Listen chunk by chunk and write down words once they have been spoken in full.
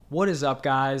What is up,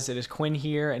 guys? It is Quinn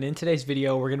here, and in today's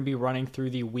video, we're going to be running through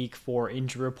the Week 4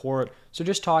 injury report. So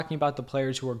just talking about the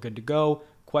players who are good to go,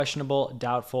 questionable,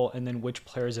 doubtful, and then which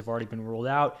players have already been ruled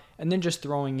out, and then just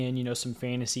throwing in, some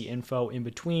fantasy info in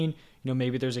between.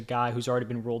 Maybe there's a guy who's already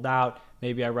been ruled out.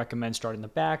 Maybe I recommend starting the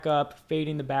backup,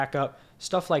 fading the backup,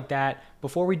 stuff like that.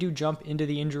 Before we do jump into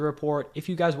the injury report, if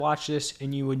you guys watch this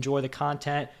and you enjoy the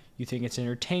content, you think it's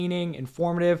entertaining,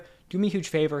 informative, do me a huge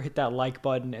favor, hit that like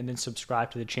button and then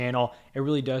subscribe to the channel. It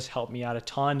really does help me out a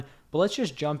ton. But let's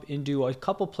just jump into a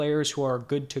couple players who are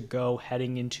good to go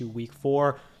heading into Week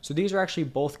 4. So these are actually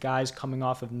both guys coming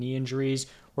off of knee injuries.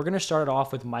 We're going to start it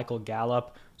off with Michael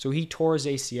Gallup. So he tore his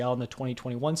ACL in the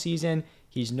 2021 season.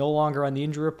 He's no longer on the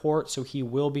injury report, so he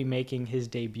will be making his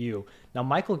debut. Now,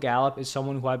 Michael Gallup is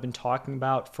someone who I've been talking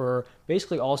about for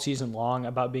basically all season long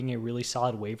about being a really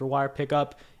solid waiver wire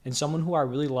pickup and someone who I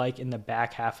really like in the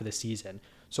back half of the season.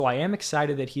 So I am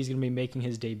excited that he's going to be making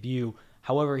his debut.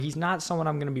 However, he's not someone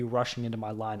I'm going to be rushing into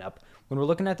my lineup. When we're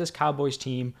looking at this Cowboys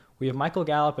team, we have Michael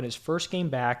Gallup in his first game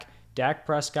back. Dak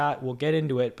Prescott, we'll get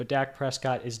into it, but Dak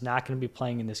Prescott is not going to be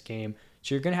playing in this game.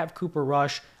 So you're going to have Cooper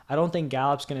Rush. I don't think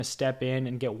Gallup's going to step in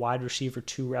and get wide receiver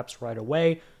 2 reps right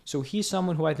away. So he's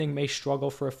someone who I think may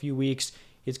struggle for a few weeks.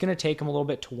 It's going to take him a little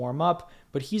bit to warm up,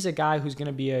 but he's a guy who's going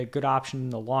to be a good option in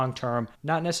the long term,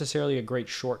 not necessarily a great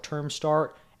short-term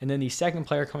start. And then the second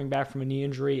player coming back from a knee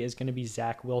injury is going to be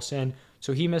Zach Wilson.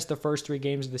 So he missed the first 3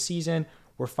 games of the season.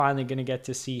 We're finally going to get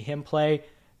to see him play.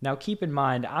 Now, keep in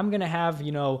mind, I'm going to have,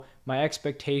 my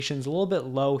expectations a little bit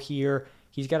low here.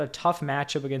 He's got a tough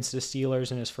matchup against the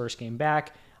Steelers in his first game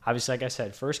back. Obviously, like I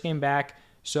said, first game back.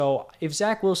 So if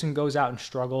Zach Wilson goes out and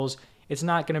struggles, it's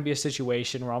not going to be a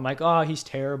situation where I'm like, oh, he's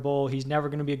terrible. He's never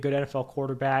going to be a good NFL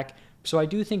quarterback. So I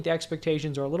do think the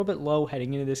expectations are a little bit low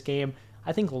heading into this game.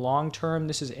 I think long term,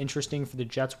 this is interesting for the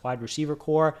Jets wide receiver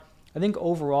core. I think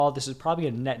overall, this is probably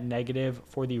a net negative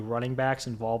for the running backs'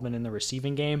 involvement in the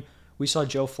receiving game. We saw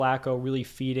Joe Flacco really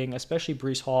feeding, especially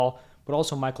Breece Hall, but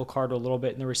also Michael Carter a little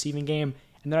bit in the receiving game.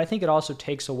 And then I think it also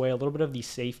takes away a little bit of the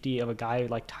safety of a guy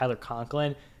like Tyler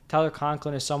Conklin. Tyler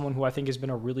Conklin is someone who I think has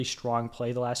been a really strong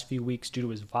play the last few weeks due to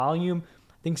his volume.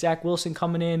 I think Zach Wilson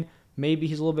coming in, maybe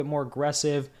he's a little bit more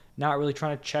aggressive, not really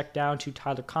trying to check down to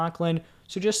Tyler Conklin.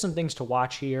 So just some things to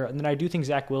watch here. And then I do think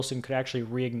Zach Wilson could actually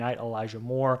reignite Elijah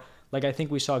Moore. Like I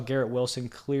think we saw Garrett Wilson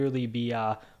clearly be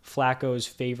Flacco's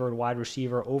favored wide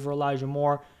receiver over Elijah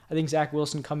Moore. I think Zach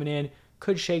Wilson coming in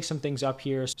could shake some things up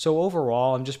here. So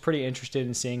overall, I'm just pretty interested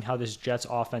in seeing how this Jets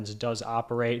offense does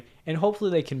operate, and hopefully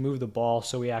they can move the ball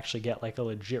so we actually get like a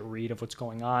legit read of what's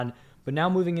going on. But now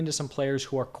moving into some players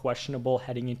who are questionable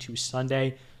heading into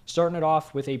Sunday, starting it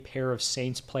off with a pair of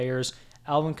Saints players.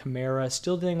 Alvin Kamara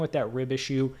still dealing with that rib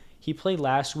issue. He played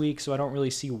last week, so I don't really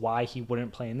see why he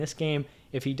wouldn't play in this game.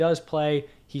 If he does play,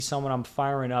 he's someone I'm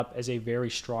firing up as a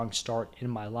very strong start in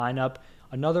my lineup.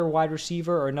 Another wide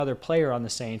receiver or another player on the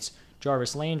Saints,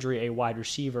 Jarvis Landry, a wide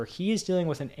receiver, he is dealing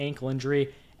with an ankle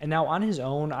injury. And now on his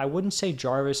own, I wouldn't say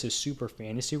Jarvis is super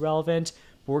fantasy relevant,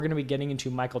 but we're going to be getting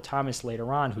into Michael Thomas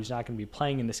later on, who's not going to be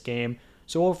playing in this game.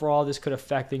 So overall, this could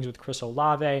affect things with Chris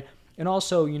Olave. And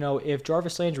also, if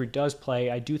Jarvis Landry does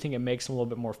play, I do think it makes him a little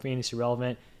bit more fantasy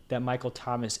relevant that Michael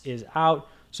Thomas is out.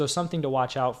 So something to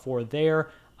watch out for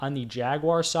there. On the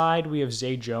Jaguar side, we have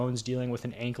Zay Jones dealing with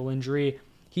an ankle injury.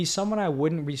 He's someone I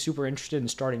wouldn't be super interested in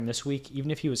starting this week,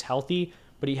 even if he was healthy,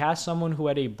 but he has someone who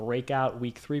had a breakout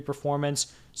Week 3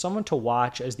 performance, someone to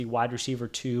watch as the wide receiver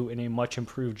 2 in a much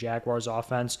improved Jaguars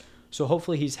offense. So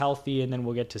hopefully he's healthy, and then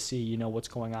we'll get to see, what's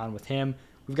going on with him.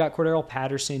 We've got Cordero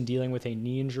Patterson dealing with a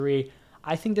knee injury.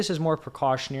 I think this is more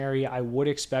precautionary. I would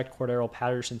expect Cordero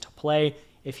Patterson to play.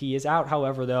 If he is out,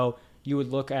 however, though, you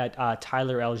would look at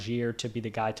Tyler Algier to be the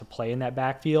guy to play in that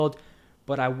backfield.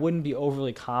 But I wouldn't be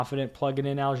overly confident plugging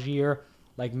in Algier.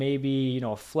 Like maybe,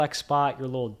 a flex spot, you're a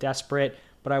little desperate.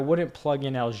 But I wouldn't plug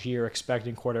in Algier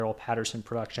expecting Cordero Patterson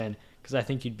production because I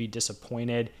think you'd be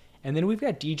disappointed. And then we've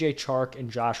got DJ Chark and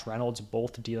Josh Reynolds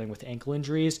both dealing with ankle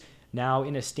injuries. Now,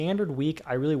 in a standard week,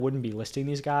 I really wouldn't be listing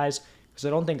these guys because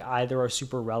I don't think either are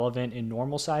super relevant in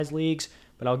normal size leagues,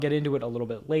 but I'll get into it a little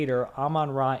bit later.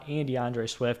 Amon-Ra and DeAndre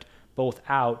Swift both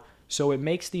out, so it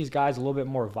makes these guys a little bit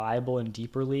more viable in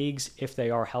deeper leagues if they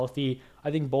are healthy.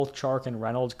 I think both Chark and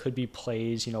Reynolds could be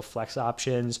plays, flex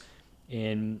options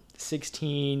in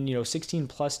 16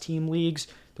 plus team leagues.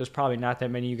 There's probably not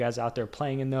that many of you guys out there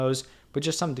playing in those, but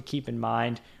just something to keep in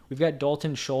mind. We've got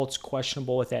Dalton Schultz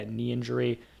questionable with that knee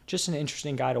injury. Just an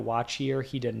interesting guy to watch here.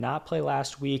 He did not play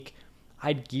last week.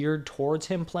 I'd geared towards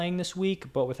him playing this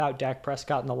week, but without Dak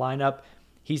Prescott in the lineup,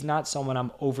 he's not someone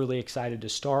I'm overly excited to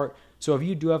start. So if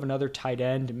you do have another tight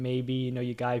end, maybe,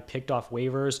 you guy picked off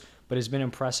waivers, but has been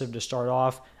impressive to start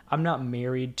off, I'm not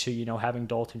married to, having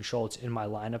Dalton Schultz in my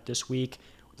lineup this week.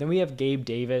 Then we have Gabe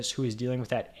Davis, who is dealing with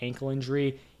that ankle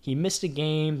injury. He missed a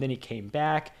game, then he came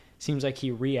back. Seems like he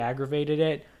re-aggravated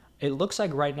it. It looks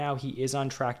like right now he is on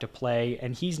track to play,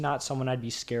 and he's not someone I'd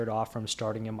be scared off from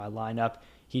starting in my lineup.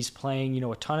 He's playing,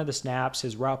 a ton of the snaps.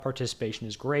 His route participation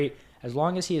is great. As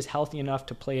long as he is healthy enough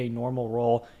to play a normal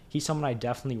role, he's someone I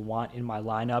definitely want in my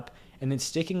lineup. And then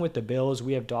sticking with the Bills,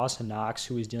 we have Dawson Knox,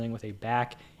 who is dealing with a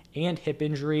back and hip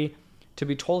injury. To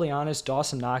be totally honest,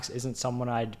 Dawson Knox isn't someone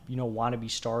I'd, want to be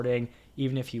starting,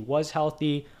 even if he was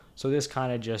healthy. So this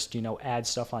kind of just, adds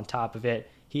stuff on top of it.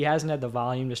 He hasn't had the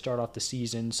volume to start off the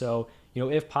season, so,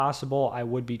 if possible, I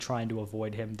would be trying to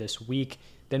avoid him this week.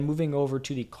 Then moving over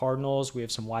to the Cardinals, we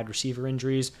have some wide receiver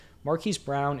injuries. Marquise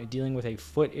Brown dealing with a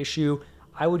foot issue.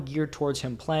 I would gear towards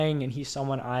him playing, and he's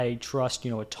someone I trust,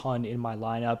 a ton in my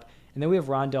lineup. And then we have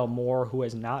Rondale Moore, who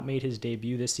has not made his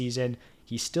debut this season.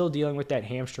 He's still dealing with that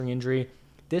hamstring injury.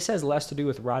 This has less to do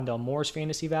with Rondale Moore's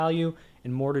fantasy value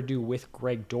and more to do with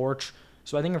Greg Dortch.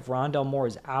 So I think if Rondale Moore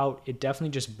is out, it definitely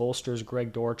just bolsters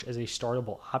Greg Dortch as a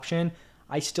startable option.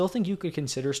 I still think you could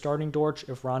consider starting Dortch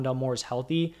if Rondale Moore is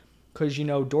healthy because,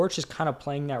 Dortch is kind of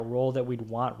playing that role that we'd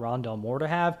want Rondale Moore to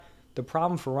have. The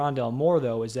problem for Rondale Moore,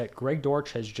 though, is that Greg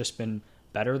Dortch has just been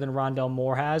better than Rondale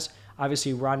Moore has.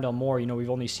 Obviously, Rondale Moore, we've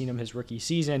only seen him his rookie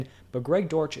season, but Greg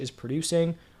Dortch is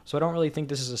producing. So I don't really think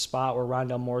this is a spot where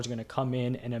Rondale Moore is going to come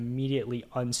in and immediately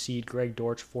unseat Greg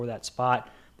Dortch for that spot,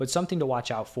 but something to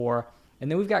watch out for. And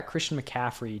then we've got Christian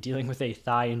McCaffrey dealing with a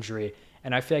thigh injury.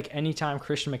 And I feel like anytime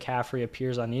Christian McCaffrey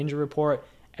appears on the injury report,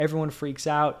 everyone freaks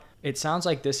out. It sounds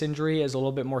like this injury is a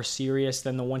little bit more serious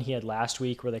than the one he had last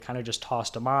week where they kind of just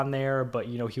tossed him on there, but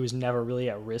he was never really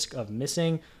at risk of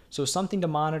missing. So something to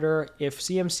monitor. If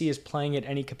CMC is playing at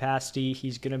any capacity,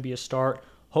 he's going to be a start.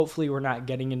 Hopefully we're not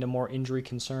getting into more injury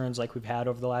concerns like we've had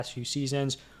over the last few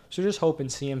seasons. So just hoping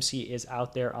CMC is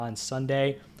out there on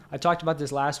Sunday. I talked about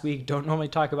this last week. Don't normally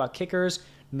talk about kickers.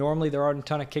 Normally there aren't a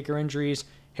ton of kicker injuries.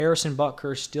 Harrison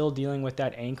Butker still dealing with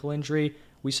that ankle injury.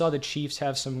 We saw the Chiefs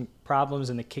have some problems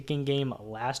in the kicking game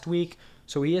last week.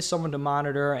 So he is someone to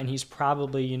monitor, and he's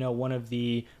probably, one of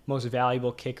the most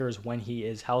valuable kickers when he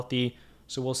is healthy.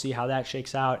 So we'll see how that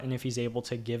shakes out and if he's able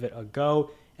to give it a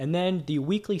go. And then the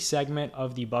weekly segment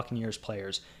of the Buccaneers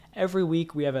players. Every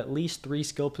week we have at least 3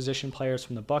 skill position players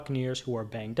from the Buccaneers who are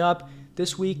banged up.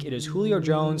 This week it is Julio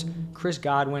Jones, Chris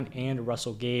Godwin, and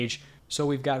Russell Gage. So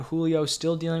we've got Julio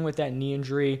still dealing with that knee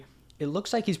injury. It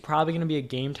looks like he's probably going to be a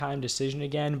game time decision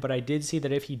again, but I did see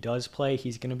that if he does play,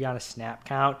 he's going to be on a snap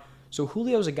count. So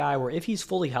Julio's a guy where if he's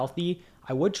fully healthy,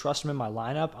 I would trust him in my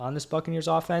lineup on this Buccaneers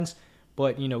offense.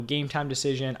 But, game time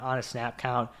decision on a snap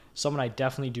count, someone I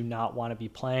definitely do not want to be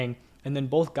playing. And then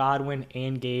both Godwin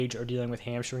and Gage are dealing with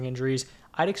hamstring injuries.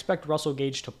 I'd expect Russell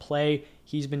Gage to play.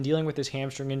 He's been dealing with this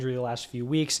hamstring injury the last few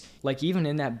weeks. Like even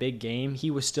in that big game, he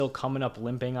was still coming up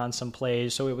limping on some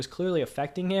plays, so it was clearly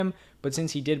affecting him. But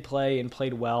since he did play and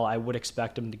played well, I would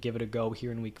expect him to give it a go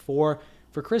here in week 4.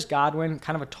 For Chris Godwin,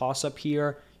 kind of a toss-up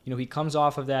here. He comes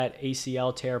off of that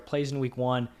ACL tear, plays in week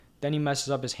 1, then he messes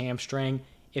up his hamstring.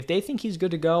 If they think he's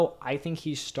good to go, I think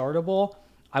he's startable.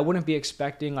 I wouldn't be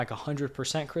expecting like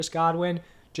 100% Chris Godwin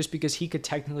just because he could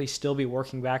technically still be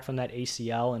working back from that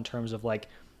ACL in terms of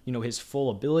his full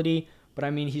ability. But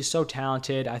I mean, he's so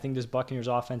talented. I think this Buccaneers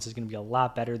offense is going to be a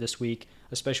lot better this week,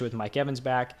 especially with Mike Evans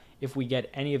back. If we get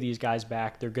any of these guys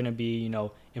back, they're going to be,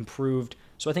 improved.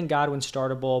 So I think Godwin's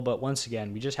startable, but once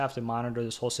again, we just have to monitor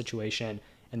this whole situation.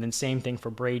 And then same thing for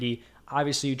Brady.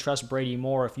 Obviously, you trust Brady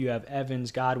more if you have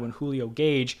Evans, Godwin, Julio,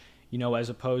 Gage, as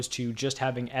opposed to just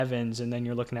having Evans, and then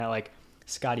you're looking at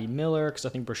Scotty Miller, because I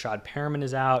think Brashad Perriman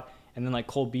is out, and then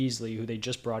Cole Beasley, who they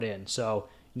just brought in. So,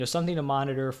 something to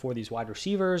monitor for these wide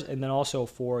receivers, and then also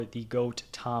for the GOAT,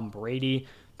 Tom Brady.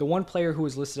 The one player who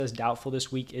is listed as doubtful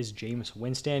this week is Jameis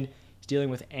Winston. He's dealing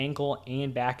with ankle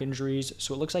and back injuries,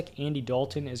 so it looks like Andy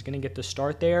Dalton is going to get the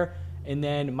start there, and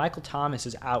then Michael Thomas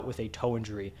is out with a toe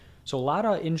injury. So a lot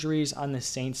of injuries on the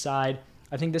Saints side.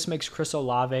 I think this makes Chris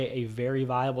Olave a very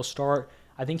viable start.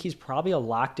 I think he's probably a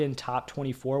locked-in top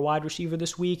 24 wide receiver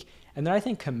this week. And then I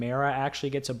think Kamara actually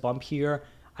gets a bump here.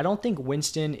 I don't think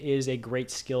Winston is a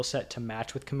great skill set to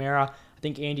match with Kamara. I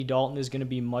think Andy Dalton is going to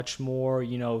be much more,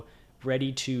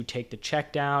 ready to take the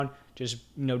check down, just,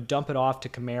 dump it off to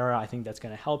Kamara. I think that's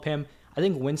going to help him. I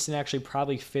think Winston actually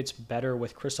probably fits better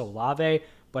with Chris Olave.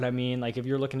 But I mean, if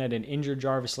you're looking at an injured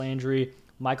Jarvis Landry,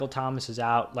 Michael Thomas is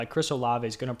out. Chris Olave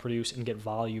is going to produce and get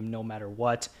volume no matter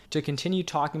what. To continue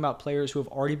talking about players who have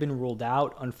already been ruled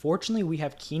out, unfortunately, we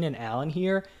have Keenan Allen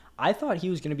here. I thought he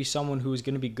was going to be someone who was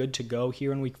going to be good to go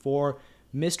here in week 4.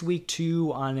 Missed week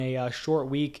 2 on a short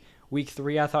week. Week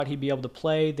 3, I thought he'd be able to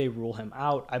play. They rule him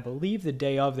out. I believe the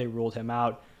day of they ruled him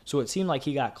out. So it seemed like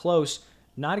he got close.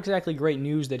 Not exactly great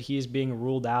news that he is being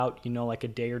ruled out, like a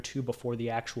day or two before the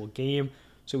actual game.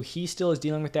 So he still is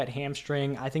dealing with that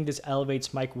hamstring. I think this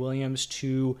elevates Mike Williams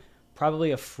to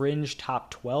probably a fringe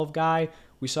top 12 guy.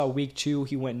 We saw week 2,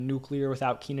 he went nuclear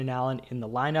without Keenan Allen in the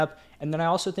lineup. And then I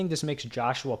also think this makes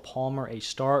Joshua Palmer a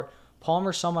start.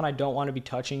 Palmer's someone I don't want to be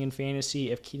touching in fantasy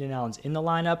if Keenan Allen's in the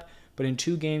lineup. But in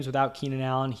 2 games without Keenan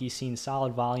Allen, he's seen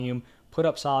solid volume, put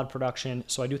up solid production.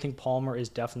 So I do think Palmer is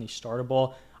definitely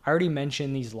startable. I already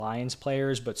mentioned these Lions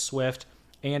players, but Swift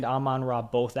and Amon-Ra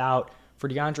both out. For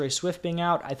DeAndre Swift being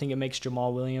out, I think it makes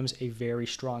Jamal Williams a very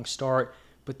strong start.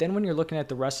 But then when you're looking at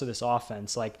the rest of this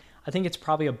offense, I think it's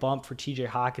probably a bump for TJ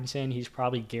Hawkinson. He's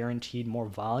probably guaranteed more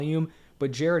volume.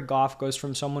 But Jared Goff goes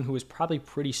from someone who is probably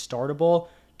pretty startable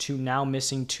to now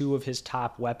missing 2 of his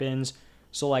top weapons.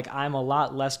 So I'm a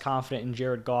lot less confident in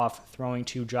Jared Goff throwing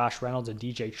to Josh Reynolds and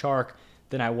DJ Chark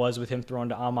than I was with him throwing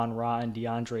to Amon-Ra and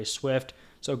DeAndre Swift.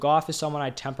 So Goff is someone I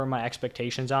temper my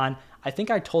expectations on. I think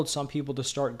I told some people to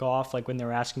start Goff when they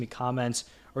were asking me comments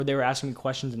or they were asking me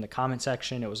questions in the comment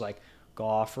section. It was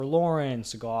Goff or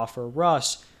Lawrence, Goff or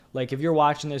Russ. If you're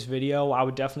watching this video, I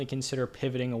would definitely consider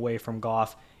pivoting away from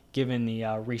Goff given the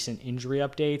recent injury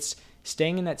updates.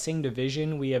 Staying in that same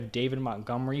division, we have David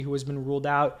Montgomery who has been ruled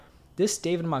out. This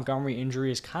David Montgomery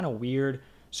injury is kind of weird.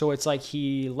 So it's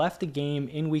he left the game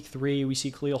in week 3. We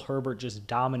see Khalil Herbert just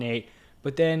dominate.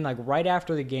 But then right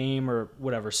after the game or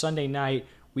whatever, Sunday night,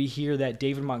 we hear that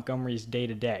David Montgomery is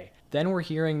day-to-day. Then we're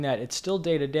hearing that it's still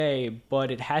day-to-day, but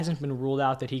it hasn't been ruled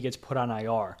out that he gets put on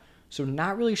IR. So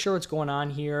not really sure what's going on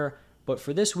here. But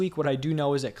for this week, what I do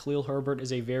know is that Khalil Herbert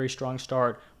is a very strong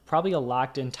start, probably a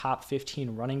locked-in top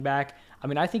 15 running back.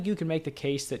 I think you can make the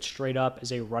case that straight up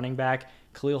as a running back,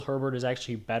 Khalil Herbert is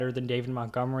actually better than David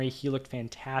Montgomery. He looked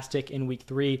fantastic in week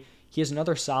 3. He has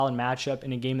another solid matchup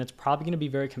in a game that's probably going to be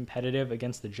very competitive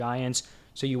against the Giants.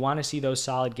 So you want to see those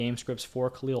solid game scripts for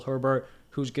Khalil Herbert,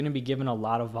 who's going to be given a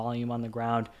lot of volume on the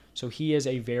ground. So he is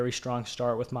a very strong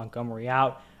start with Montgomery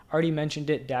out. Already mentioned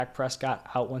it, Dak Prescott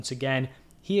out once again.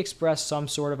 He expressed some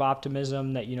sort of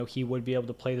optimism that, he would be able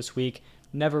to play this week.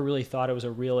 Never really thought it was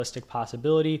a realistic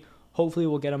possibility. Hopefully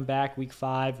we'll get him back week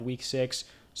 5, week 6,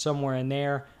 somewhere in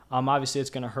there. Obviously it's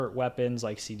going to hurt weapons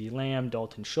like CeeDee Lamb,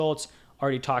 Dalton Schultz.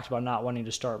 Already talked about not wanting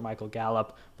to start Michael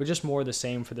Gallup, but just more of the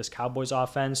same for this Cowboys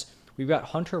offense. We've got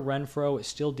Hunter Renfrow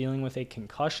still dealing with a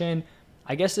concussion.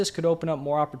 I guess this could open up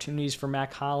more opportunities for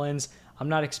Mack Hollins. I'm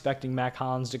not expecting Mack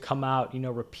Hollins to come out,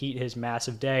 repeat his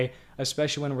massive day,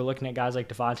 especially when we're looking at guys like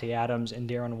Devontae Adams and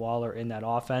Darren Waller in that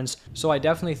offense. So I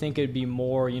definitely think it'd be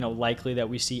more, likely that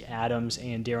we see Adams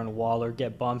and Darren Waller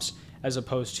get bumps as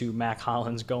opposed to Mack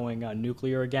Hollins going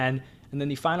nuclear again. And then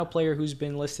the final player who's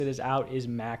been listed as out is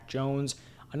Mac Jones,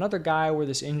 another guy where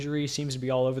this injury seems to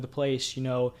be all over the place.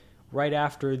 Right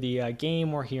after the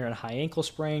game, we're hearing high ankle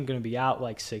sprain, going to be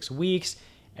out 6 weeks.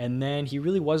 And then he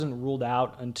really wasn't ruled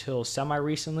out until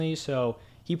semi-recently, so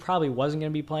he probably wasn't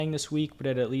going to be playing this week, but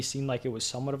it at least seemed like it was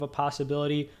somewhat of a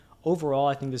possibility. Overall,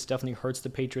 I think this definitely hurts the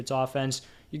Patriots offense.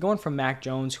 You're going from Mac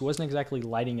Jones, who wasn't exactly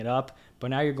lighting it up, but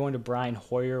now you're going to Brian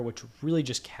Hoyer, which really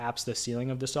just caps the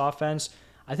ceiling of this offense.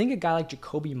 I think a guy like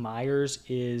Jakobi Meyers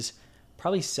is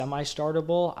probably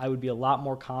semi-startable. I would be a lot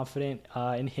more confident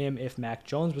in him if Mac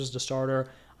Jones was the starter.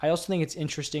 I also think it's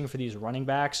interesting for these running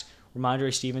backs,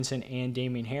 Ramondre Stevenson and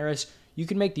Damian Harris. You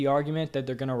can make the argument that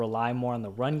they're going to rely more on the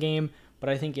run game, but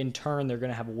I think in turn they're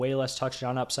going to have way less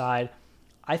touchdown upside.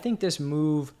 I think this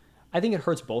move, I think it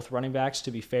hurts both running backs,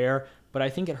 to be fair, but I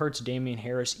think it hurts Damian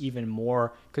Harris even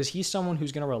more because he's someone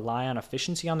who's going to rely on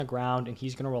efficiency on the ground and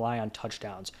he's going to rely on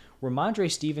touchdowns. Ramondre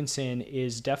Stevenson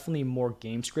is definitely more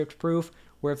game script proof,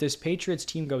 where if this Patriots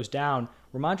team goes down,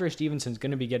 Ramondre Stevenson's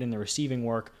going to be getting the receiving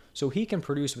work so he can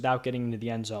produce without getting into the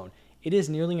end zone. It is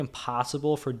nearly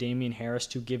impossible for Damian Harris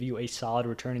to give you a solid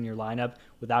return in your lineup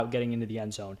without getting into the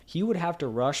end zone. He would have to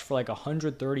rush for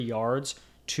 130 yards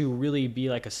to really be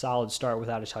a solid start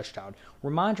without a touchdown.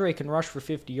 Ramondre can rush for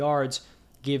 50 yards,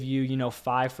 give you,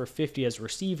 5 for 50 as a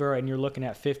receiver, and you're looking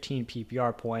at 15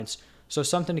 PPR points. So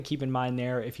something to keep in mind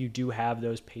there if you do have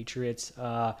those Patriots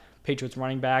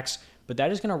running backs. But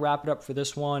that is going to wrap it up for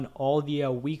this one. All the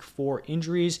week 4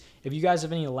 injuries. If you guys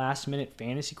have any last-minute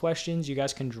fantasy questions, you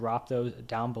guys can drop those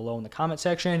down below in the comment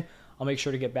section. I'll make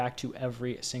sure to get back to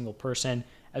every single person.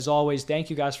 As always, thank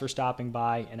you guys for stopping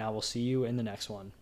by, and I will see you in the next one.